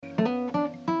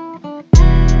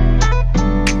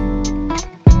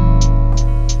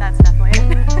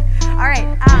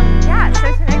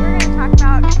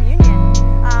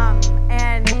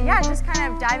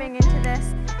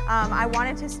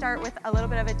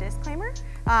disclaimer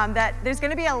that there's going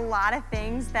to be a lot of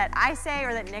things that I say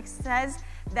or that Nick says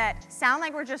that sound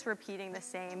like we're just repeating the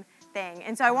same thing.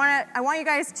 And so I want you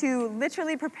guys to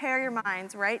literally prepare your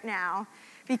minds right now,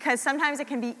 because sometimes it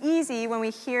can be easy when we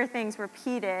hear things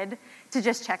repeated to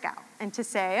just check out and to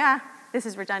say, this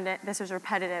is redundant, this is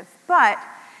repetitive. But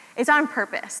it's on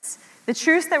purpose. The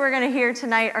truths that we're going to hear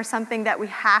tonight are something that we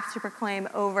have to proclaim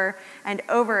over and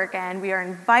over again. We are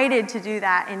invited to do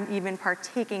that in even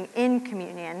partaking in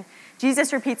communion.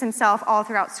 Jesus repeats himself all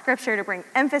throughout Scripture to bring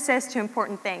emphasis to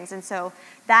important things. And so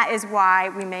that is why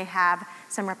we may have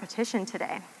some repetition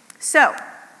today. So,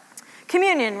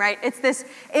 communion, right? It's this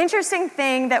interesting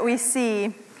thing that we see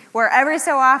where every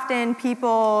so often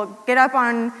people get up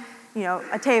on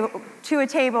a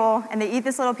table, and they eat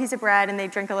this little piece of bread, and they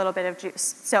drink a little bit of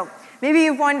juice. So maybe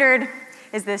you've wondered,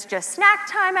 is this just snack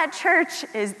time at church?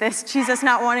 Is this Jesus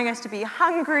not wanting us to be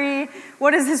hungry?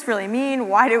 What does this really mean?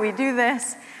 Why do we do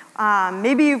this?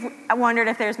 Maybe you've wondered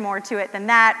if there's more to it than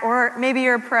that, or maybe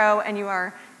you're a pro and you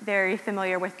are very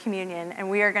familiar with communion, and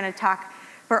we are going to talk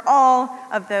for all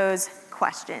of those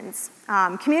questions.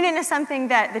 Communion is something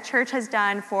that the church has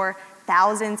done for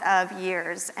thousands of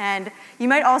years. And you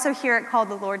might also hear it called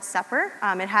the Lord's Supper.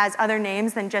 It has other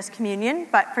names than just communion,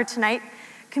 but for tonight,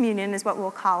 communion is what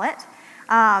we'll call it.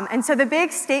 And so the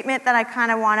big statement that I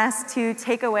kind of want us to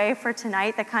take away for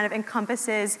tonight that kind of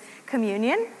encompasses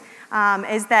communion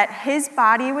is that his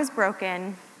body was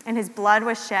broken and his blood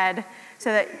was shed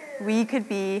so that we could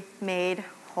be made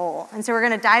whole. And so we're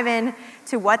going to dive in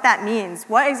to what that means.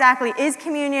 What exactly is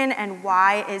communion and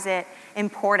why is it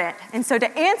important? And so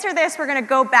to answer this, we're going to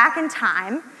go back in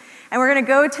time, and we're going to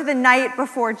go to the night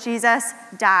before Jesus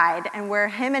died and where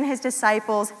him and his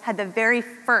disciples had the very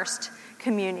first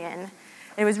communion.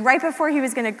 It was right before he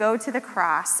was going to go to the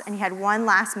cross, and he had one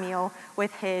last meal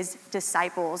with his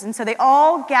disciples. And so they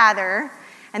all gather,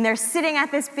 and they're sitting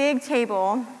at this big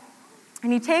table,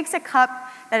 and he takes a cup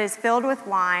that is filled with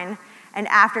wine, and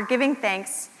after giving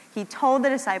thanks, he told the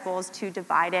disciples to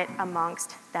divide it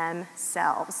amongst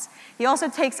themselves. He also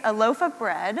takes a loaf of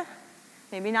bread,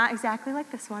 maybe not exactly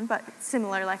like this one, but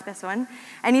similar like this one,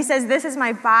 and he says, "This is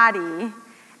my body,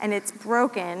 and it's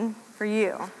broken for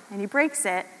you." And he breaks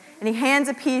it, and he hands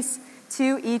a piece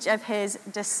to each of his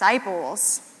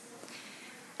disciples.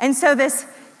 And so this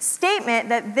statement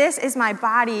that this is my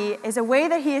body is a way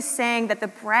that he is saying that the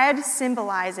bread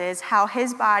symbolizes how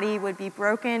his body would be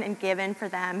broken and given for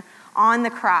them on the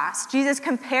cross. Jesus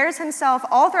compares himself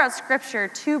all throughout Scripture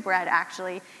to bread,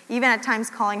 actually, even at times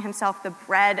calling himself the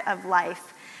bread of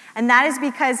life. And that is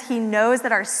because he knows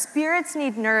that our spirits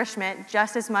need nourishment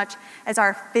just as much as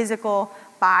our physical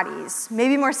bodies.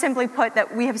 Maybe more simply put,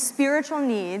 that we have spiritual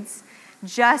needs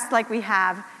just like we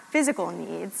have physical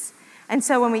needs. And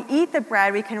so when we eat the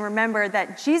bread, we can remember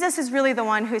that Jesus is really the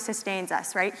one who sustains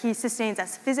us, right? He sustains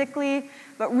us physically,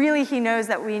 but really he knows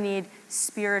that we need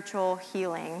spiritual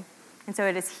healing. And so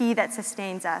it is he that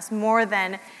sustains us more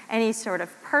than any sort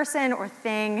of person or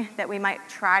thing that we might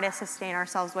try to sustain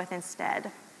ourselves with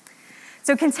instead.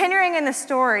 So continuing in the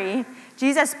story,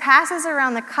 Jesus passes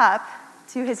around the cup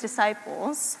to his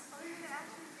disciples.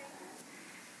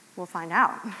 We'll find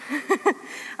out.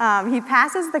 He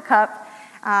passes the cup,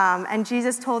 and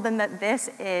Jesus told them that this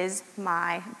is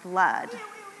my blood.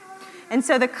 And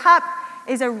so the cup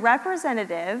is a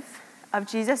representative of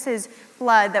Jesus'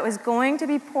 blood that was going to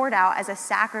be poured out as a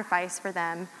sacrifice for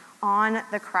them on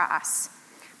the cross.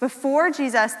 Before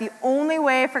Jesus, the only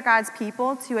way for God's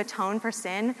people to atone for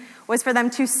sin was for them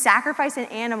to sacrifice an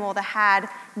animal that had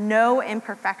no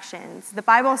imperfections. The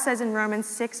Bible says in Romans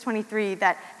 6:23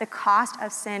 that the cost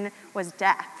of sin was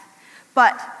death.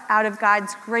 But out of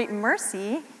God's great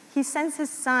mercy, he sends his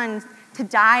son to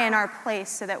die in our place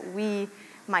so that we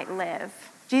might live.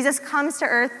 Jesus comes to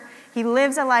earth, he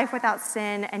lives a life without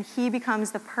sin, and he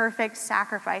becomes the perfect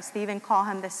sacrifice. They even call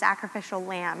him the sacrificial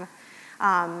lamb.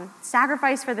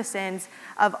 Sacrifice for the sins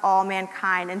of all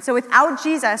mankind. And so without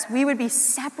Jesus, we would be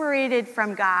separated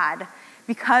from God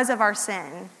because of our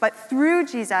sin. But through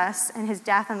Jesus and his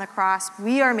death on the cross,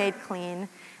 we are made clean,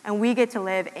 and we get to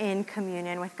live in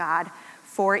communion with God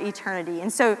for eternity.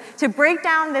 And so to break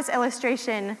down this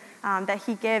illustration that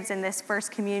he gives in this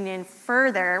first communion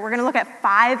further, we're going to look at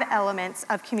 5 elements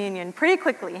of communion pretty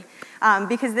quickly,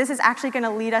 because this is actually going to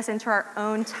lead us into our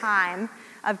own time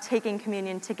of taking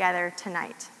communion together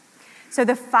tonight. So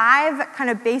the 5 kind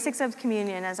of basics of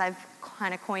communion, as I've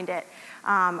kind of coined it,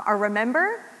 are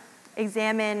remember,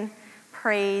 examine,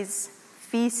 praise,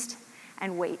 feast,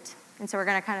 and wait. And so we're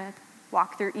going to kind of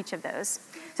walk through each of those.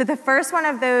 So the first one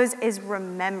of those is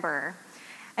remember.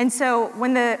 And so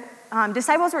when the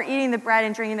disciples were eating the bread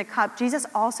and drinking the cup, Jesus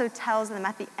also tells them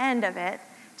at the end of it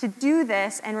to do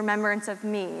this in remembrance of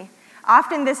me.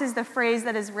 Often this is the phrase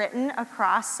that is written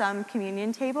across some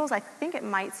communion tables. I think it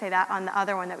might say that on the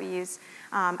other one that we use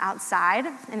outside,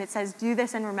 and it says, do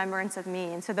this in remembrance of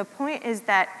me. And so the point is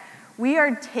that we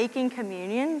are taking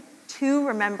communion to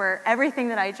remember everything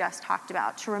that I just talked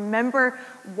about, to remember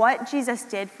what Jesus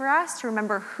did for us, to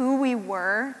remember who we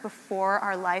were before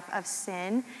our life of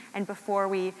sin and before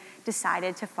we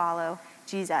decided to follow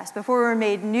Jesus, before we were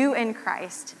made new in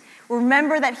Christ.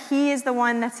 Remember that he is the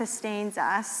one that sustains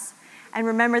us, and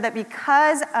remember that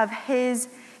because of his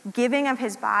giving of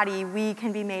his body, we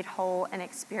can be made whole and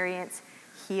experience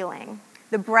healing.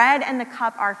 The bread and the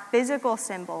cup are physical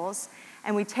symbols,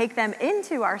 and we take them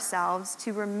into ourselves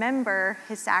to remember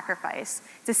his sacrifice.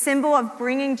 It's a symbol of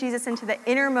bringing Jesus into the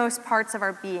innermost parts of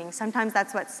our being. Sometimes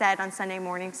that's what's said on Sunday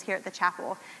mornings here at the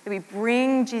chapel, that we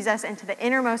bring Jesus into the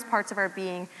innermost parts of our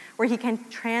being where he can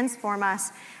transform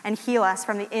us and heal us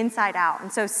from the inside out.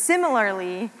 And so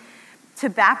similarly to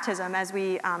baptism, as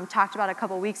we talked about a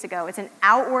couple weeks ago, it's an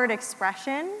outward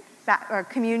expression, or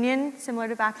communion, similar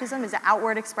to baptism, is an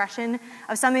outward expression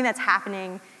of something that's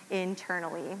happening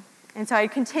internally. And so I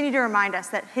continue to remind us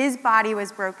that his body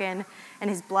was broken and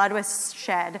his blood was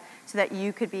shed so that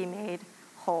you could be made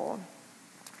whole.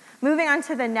 Moving on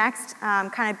to the next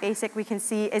kind of basic we can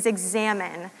see is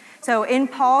examine. So in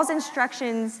Paul's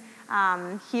instructions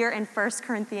here in 1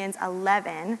 Corinthians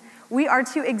 11, we are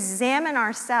to examine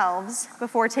ourselves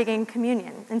before taking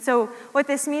communion. And so what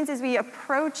this means is we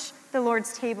approach the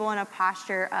Lord's table in a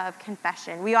posture of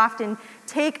confession. We often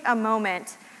take a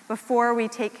moment before we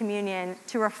take communion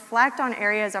to reflect on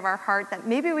areas of our heart that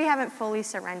maybe we haven't fully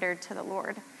surrendered to the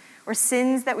Lord, or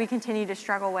sins that we continue to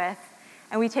struggle with,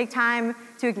 and we take time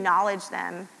to acknowledge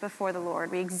them before the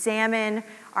Lord. We examine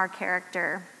our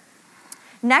character.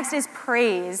 Next is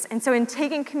praise. And so in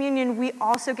taking communion, we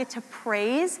also get to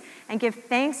praise and give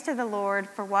thanks to the Lord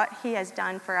for what he has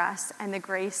done for us and the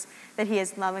grace that he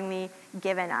has lovingly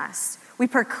given us. We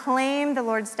proclaim the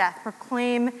Lord's death,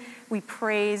 we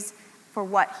praise for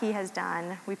what he has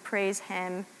done. We praise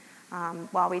him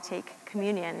while we take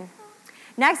communion.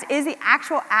 Next is the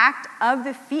actual act of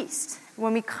the feast.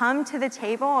 When we come to the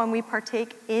table and we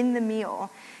partake in the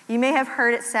meal. You may have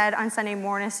heard it said on Sunday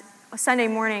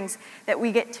mornings that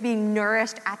we get to be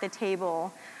nourished at the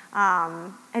table.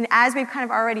 And as we've kind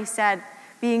of already said,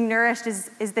 being nourished is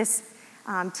this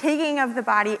taking of the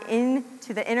body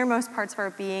into the innermost parts of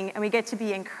our being, and we get to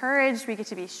be encouraged, we get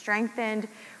to be strengthened,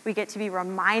 we get to be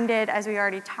reminded, as we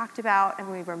already talked about,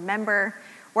 and we remember.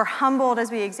 We're humbled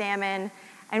as we examine,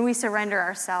 and we surrender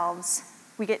ourselves.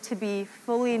 We get to be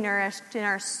fully nourished in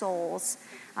our souls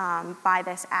by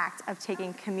this act of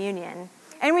taking communion.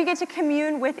 And we get to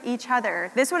commune with each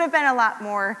other. This would have been a lot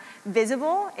more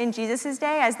visible in Jesus'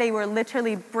 day, as they were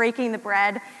literally breaking the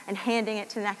bread and handing it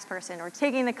to the next person, or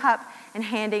taking the cup and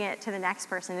handing it to the next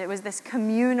person. It was this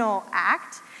communal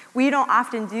act. We don't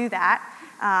often do that,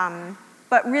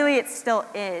 but really it still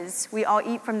is. We all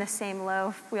eat from the same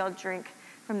loaf. We all drink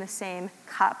from the same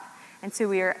cup. And so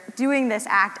we are doing this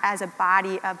act as a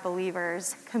body of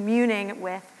believers, communing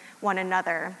with one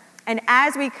another. And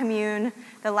as we commune,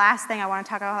 the last thing I want to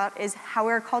talk about is how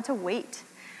we're called to wait.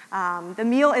 The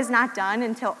meal is not done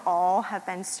until all have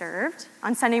been served.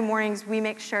 On Sunday mornings, we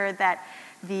make sure that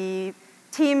the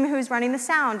team who's running the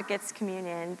sound gets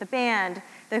communion, the band,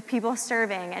 the people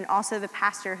serving, and also the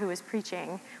pastor who is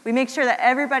preaching. We make sure that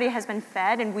everybody has been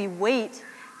fed, and we wait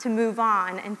to move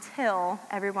on until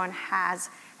everyone has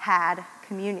had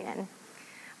communion.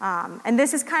 And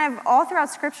this is kind of all throughout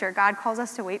Scripture. God calls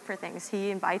us to wait for things. He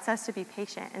invites us to be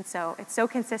patient. And so it's so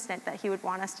consistent that he would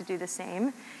want us to do the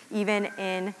same, even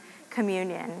in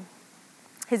communion.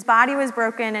 His body was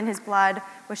broken and his blood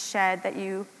was shed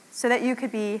so that you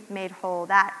could be made whole.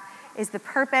 That is the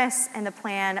purpose and the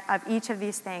plan of each of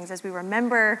these things. As we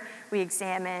remember, we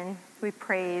examine, we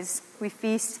praise, we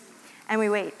feast, and we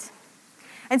wait.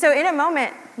 And so in a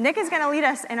moment, Nick is going to lead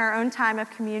us in our own time of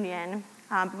communion.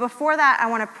 But before that, I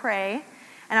want to pray,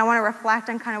 and I want to reflect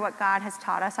on kind of what God has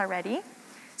taught us already,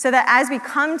 so that as we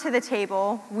come to the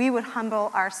table, we would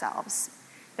humble ourselves,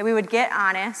 that we would get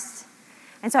honest.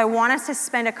 And so I want us to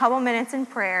spend a couple minutes in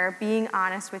prayer being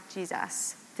honest with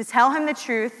Jesus, to tell him the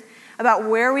truth about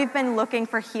where we've been looking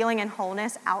for healing and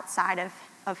wholeness outside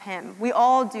of him. We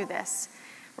all do this,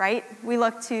 right? We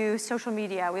look to social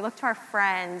media, we look to our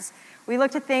friends, we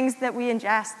look to things that we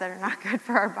ingest that are not good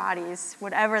for our bodies,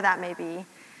 whatever that may be.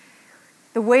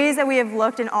 The ways that we have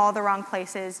looked in all the wrong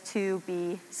places to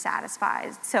be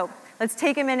satisfied. So let's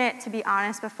take a minute to be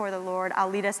honest before the Lord. I'll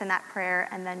lead us in that prayer,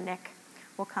 and then Nick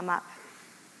will come up.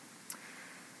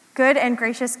 Good and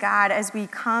gracious God, as we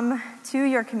come to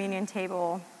your communion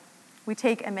table, we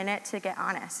take a minute to get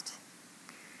honest,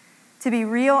 to be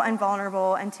real and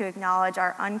vulnerable, and to acknowledge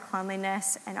our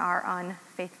uncleanliness and our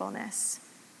unfaithfulness.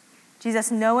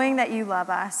 Jesus, knowing that you love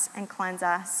us and cleanse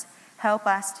us, help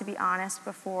us to be honest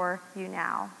before you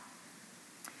now.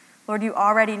 Lord, you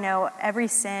already know every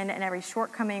sin and every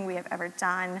shortcoming we have ever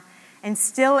done, and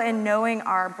still in knowing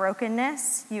our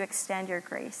brokenness, you extend your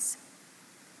grace.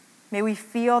 May we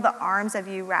feel the arms of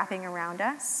you wrapping around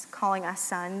us, calling us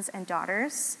sons and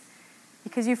daughters,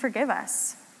 because you forgive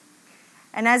us.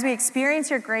 And as we experience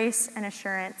your grace and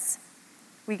assurance,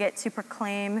 we get to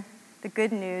proclaim the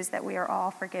good news that we are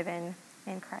all forgiven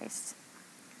in Christ.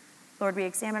 Lord, we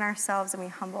examine ourselves and we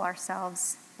humble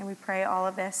ourselves, and we pray all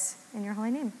of this in your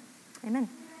holy name. Amen.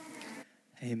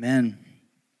 Amen.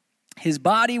 His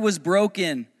body was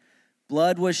broken,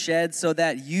 blood was shed so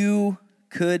that you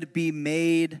could be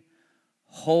made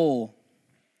whole.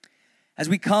 As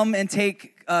we come and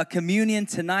take communion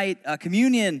tonight,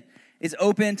 communion is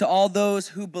open to all those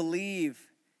who believe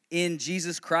in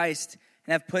Jesus Christ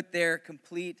and have put their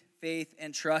complete faith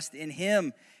and trust in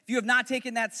him. If you have not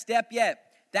taken that step yet,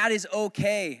 that is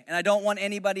okay. And I don't want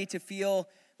anybody to feel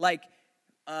like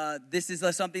this is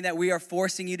something that we are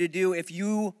forcing you to do. If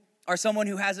you are someone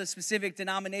who has a specific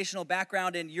denominational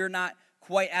background and you're not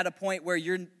quite at a point where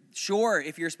you're sure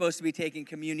if you're supposed to be taking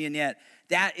communion yet,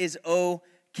 that is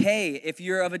okay. If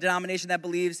you're of a denomination that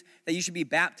believes that you should be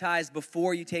baptized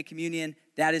before you take communion,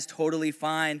 that is totally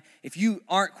fine. If you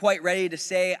aren't quite ready to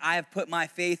say, I have put my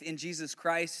faith in Jesus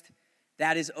Christ,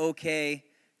 that is okay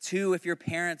too. If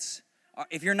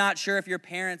you're not sure if your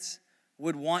parents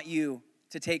would want you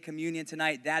to take communion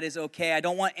tonight, that is okay. I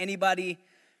don't want anybody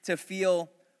to feel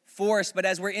forced, but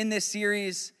as we're in this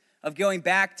series of going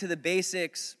back to the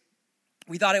basics,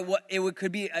 we thought it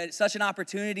could be such an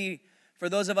opportunity for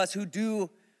those of us who do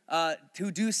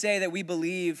say that we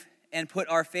believe and put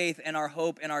our faith and our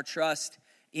hope and our trust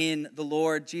in the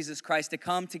Lord Jesus Christ, to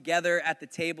come together at the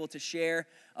table to share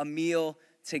a meal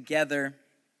together.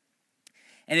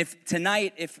 And if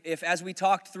tonight, if as we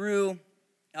talked through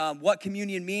what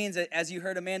communion means, as you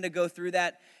heard Amanda go through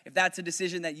that, if that's a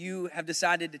decision that you have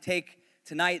decided to take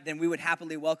tonight, then we would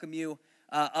happily welcome you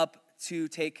up to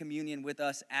take communion with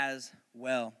us as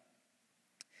well.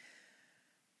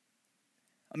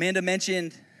 Amanda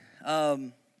mentioned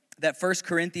that 1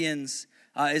 Corinthians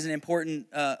is an important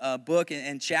book,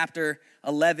 and chapter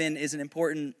 11 is an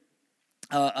important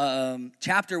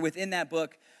chapter within that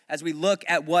book as we look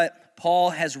at what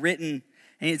Paul has written.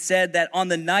 And it said that on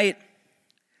the night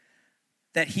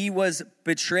that he was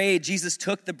betrayed, Jesus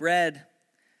took the bread,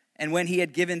 and when he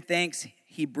had given thanks,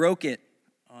 he broke it.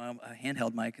 A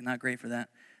handheld mic, not great for that.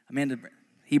 Amanda,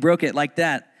 he broke it like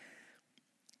that.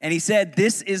 And he said,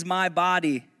 "This is my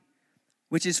body,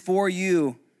 which is for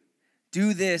you.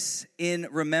 Do this in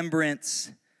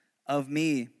remembrance of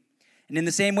me." And in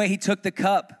the same way, he took the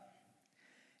cup,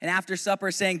 and after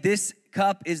supper saying, "This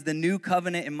cup is the new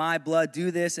covenant in my blood.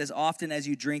 Do this as often as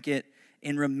you drink it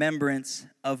in remembrance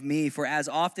of me. For as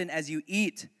often as you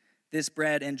eat this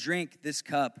bread and drink this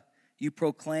cup, you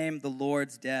proclaim the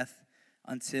Lord's death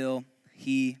until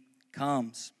he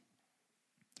comes."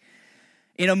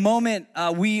 In a moment,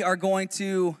 we are going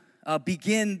to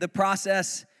begin the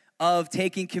process of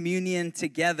taking communion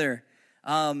together.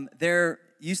 There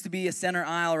used to be a center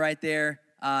aisle right there,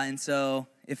 and so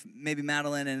if maybe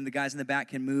Madeline and the guys in the back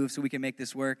can move so we can make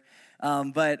this work.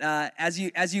 But as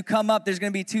you come up, there's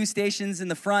going to be 2 stations in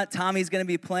the front. Tommy's going to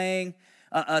be playing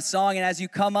a song, and as you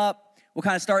come up, we'll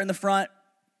kind of start in the front,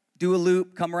 do a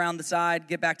loop, come around the side,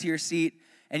 get back to your seat,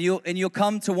 and you'll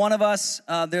come to one of us.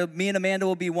 Me and Amanda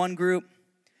will be one group,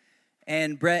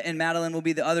 and Brett and Madeline will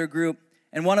be the other group.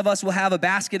 And one of us will have a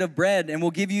basket of bread, and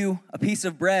we'll give you a piece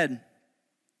of bread.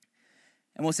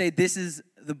 And we'll say, "This is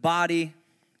the body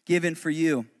given for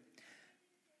you."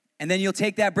 And then you'll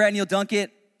take that bread and you'll dunk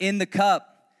it in the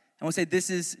cup. And we'll say, "This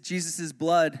is Jesus'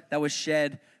 blood that was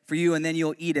shed for you." And then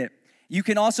you'll eat it. You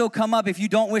can also come up if you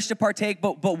don't wish to partake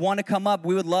but want to come up.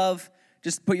 We would love,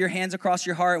 just put your hands across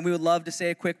your heart, and we would love to say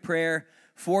a quick prayer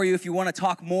for you. If you want to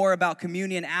talk more about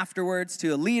communion afterwards to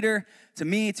a leader, to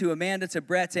me, to Amanda, to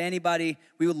Brett, to anybody,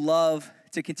 we would love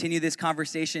to continue this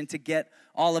conversation to get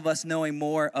all of us knowing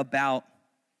more about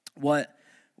what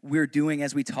we're doing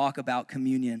as we talk about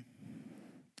communion.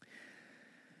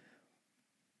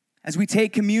 As we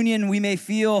take communion, we may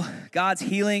feel God's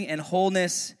healing and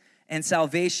wholeness and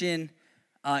salvation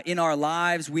in our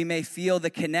lives. We may feel the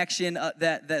connection,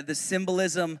 that the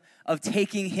symbolism of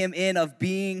taking him in, of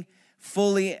being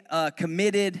fully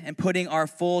committed and putting our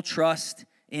full trust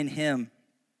in him.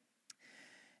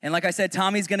 And like I said,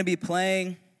 Tommy's going to be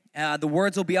playing. The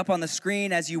words will be up on the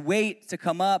screen. As you wait to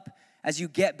come up, as you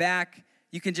get back,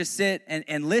 you can just sit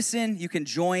and listen. You can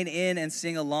join in and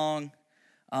sing along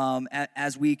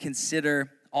as we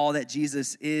consider all that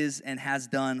Jesus is and has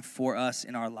done for us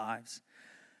in our lives.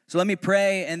 So let me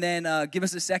pray, and then give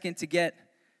us a second to get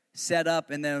set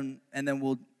up, and then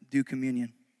we'll do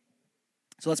communion.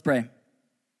 So let's pray.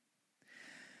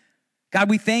 God,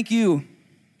 we thank you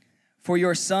for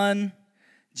your Son,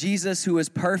 Jesus, who is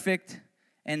perfect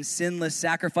and sinless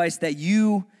sacrifice, that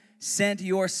you sent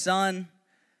your Son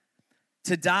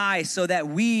to die so that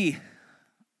we,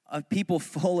 a people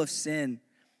full of sin,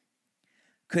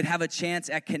 could have a chance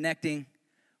at connecting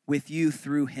with you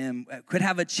through him, could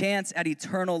have a chance at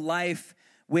eternal life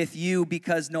with you,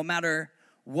 because no matter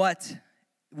what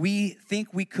we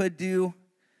think we could do,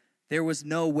 there was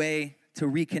no way to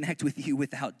reconnect with you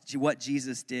without what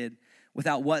Jesus did,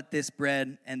 without what this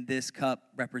bread and this cup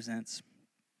represents.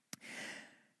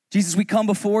 Jesus, we come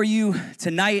before you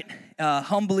tonight,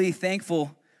 humbly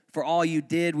thankful for all you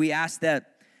did. We ask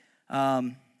that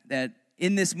that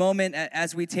in this moment,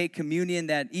 as we take communion,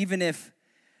 that even if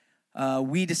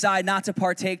we decide not to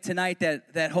partake tonight,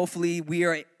 that hopefully we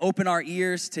are open our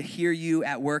ears to hear you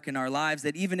at work in our lives,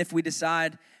 that even if we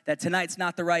decide that tonight's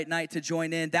not the right night to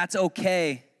join in, that's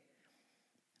okay,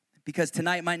 because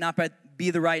tonight might not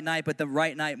be the right night, but the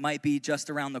right night might be just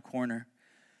around the corner.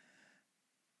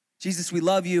 Jesus, we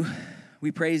love you,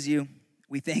 we praise you,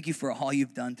 we thank you for all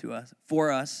you've done to us,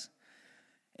 for us,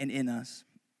 and in us.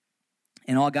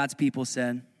 And all God's people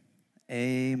said,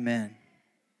 amen.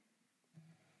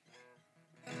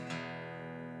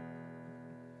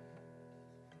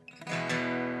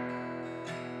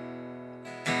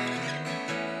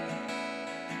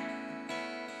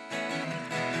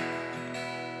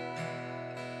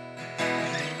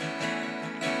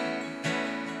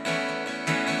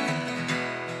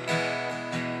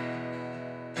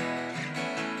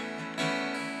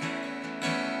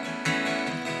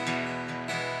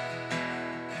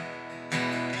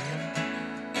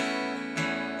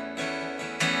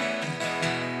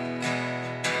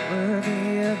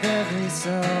 Worthy of every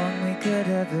song we could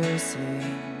ever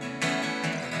sing,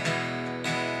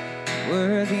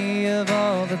 worthy of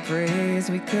all the praise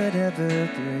we could ever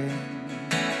bring,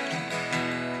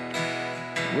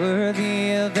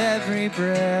 worthy of every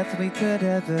breath we could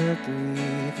ever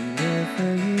breathe. We live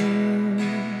for you.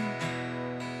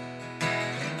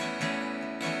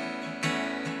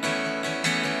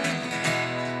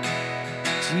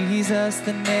 Jesus,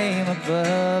 the name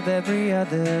above every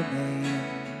other name.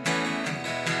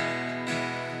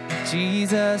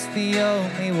 Jesus, the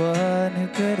only one who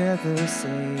could ever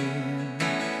save.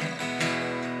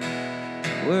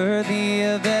 Worthy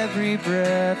of every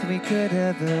breath we could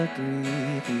ever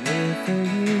breathe. We live for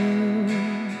you.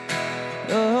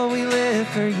 Oh, we live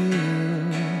for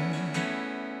you.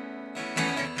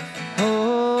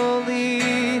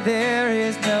 Holy, there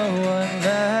is no one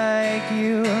like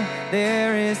you.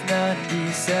 There is none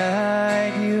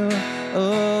beside you.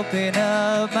 Open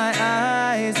up my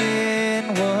eyes in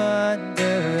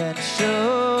wonder and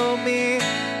show me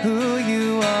who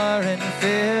you are, and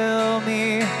fill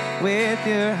me with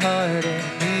your heart and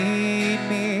lead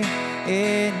me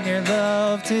in your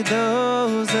love to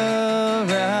those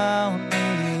around me.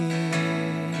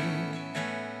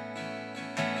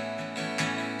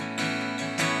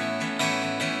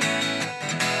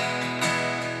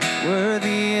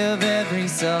 Worthy of every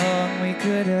song we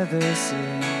could ever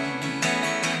sing,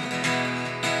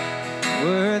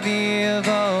 worthy of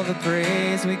all the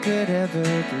praise we could ever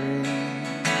bring,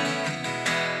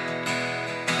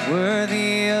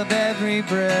 worthy of every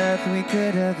breath we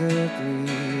could ever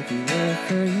breathe. We live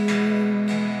for you.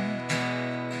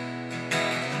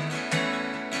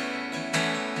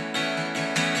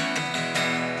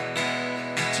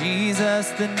 Jesus,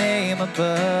 the name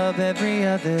above every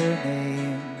other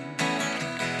name.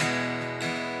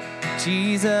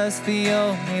 Jesus, the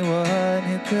only one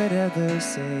who could ever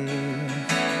save.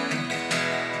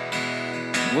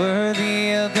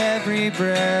 Worthy of every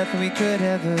breath we could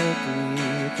ever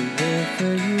breathe. We live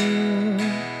for you.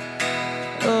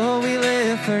 Oh, we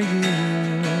live for you.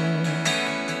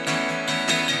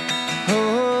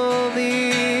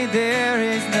 Holy, there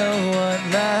is no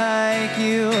one like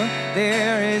you.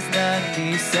 There is none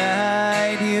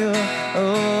beside you.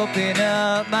 Open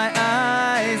up my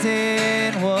eyes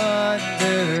in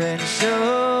wonder and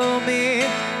show me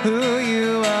who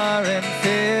you are, and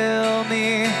fill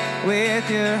me with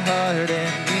your heart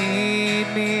and lead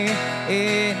me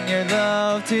in your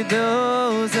love to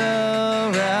those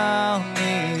around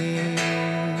me.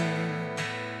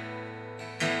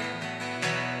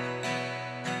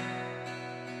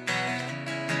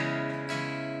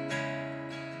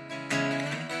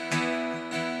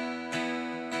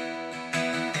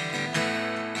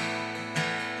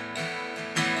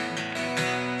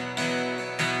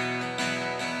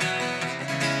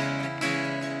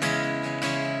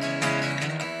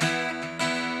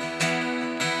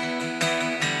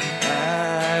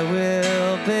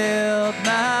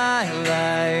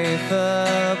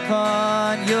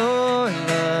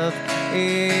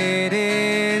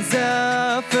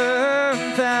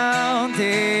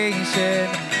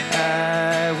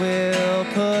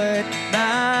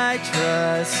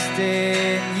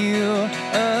 in you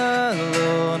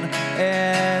alone,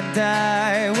 and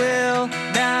I will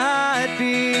not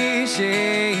be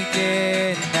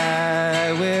shaken.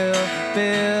 I will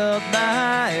build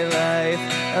my life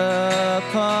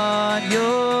upon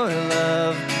your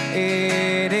love.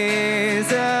 It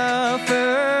is a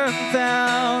firm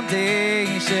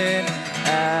foundation.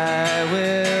 I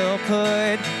will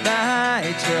put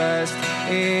my trust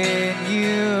in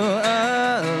you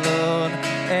alone,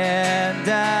 and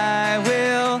I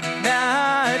will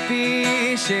not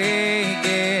be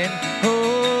shaken.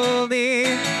 Holy,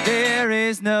 there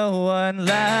is no one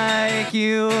like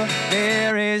you.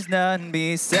 There is none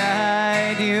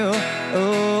beside you.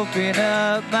 Open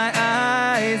up my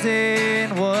eyes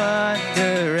in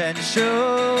wonder and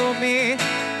show me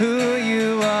who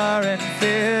you are, and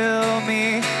fill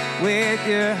me with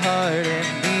your heart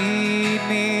and lead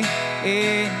me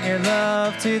in your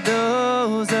love to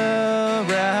those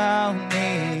around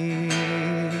me.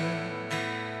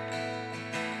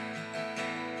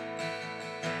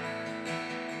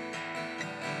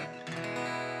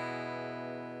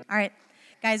 All right,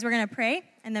 guys, we're going to pray,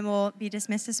 and then we'll be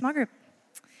dismissed to small group.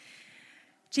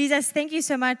 Jesus, thank you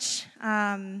so much,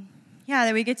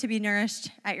 that we get to be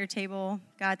nourished at your table.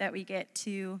 God, that we get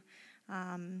to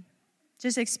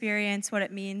just experience what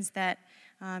it means that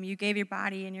you gave your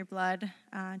body and your blood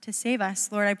to save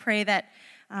us. Lord, I pray that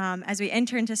as we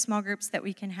enter into small groups that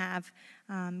we can have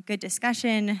good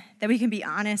discussion, that we can be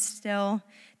honest still,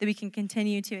 that we can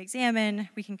continue to examine,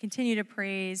 we can continue to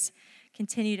praise,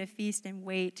 continue to feast and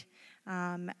wait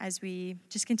as we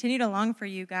just continue to long for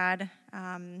you, God,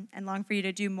 and long for you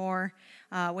to do more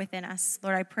within us.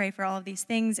 Lord, I pray for all of these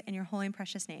things in your holy and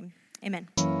precious name. Amen.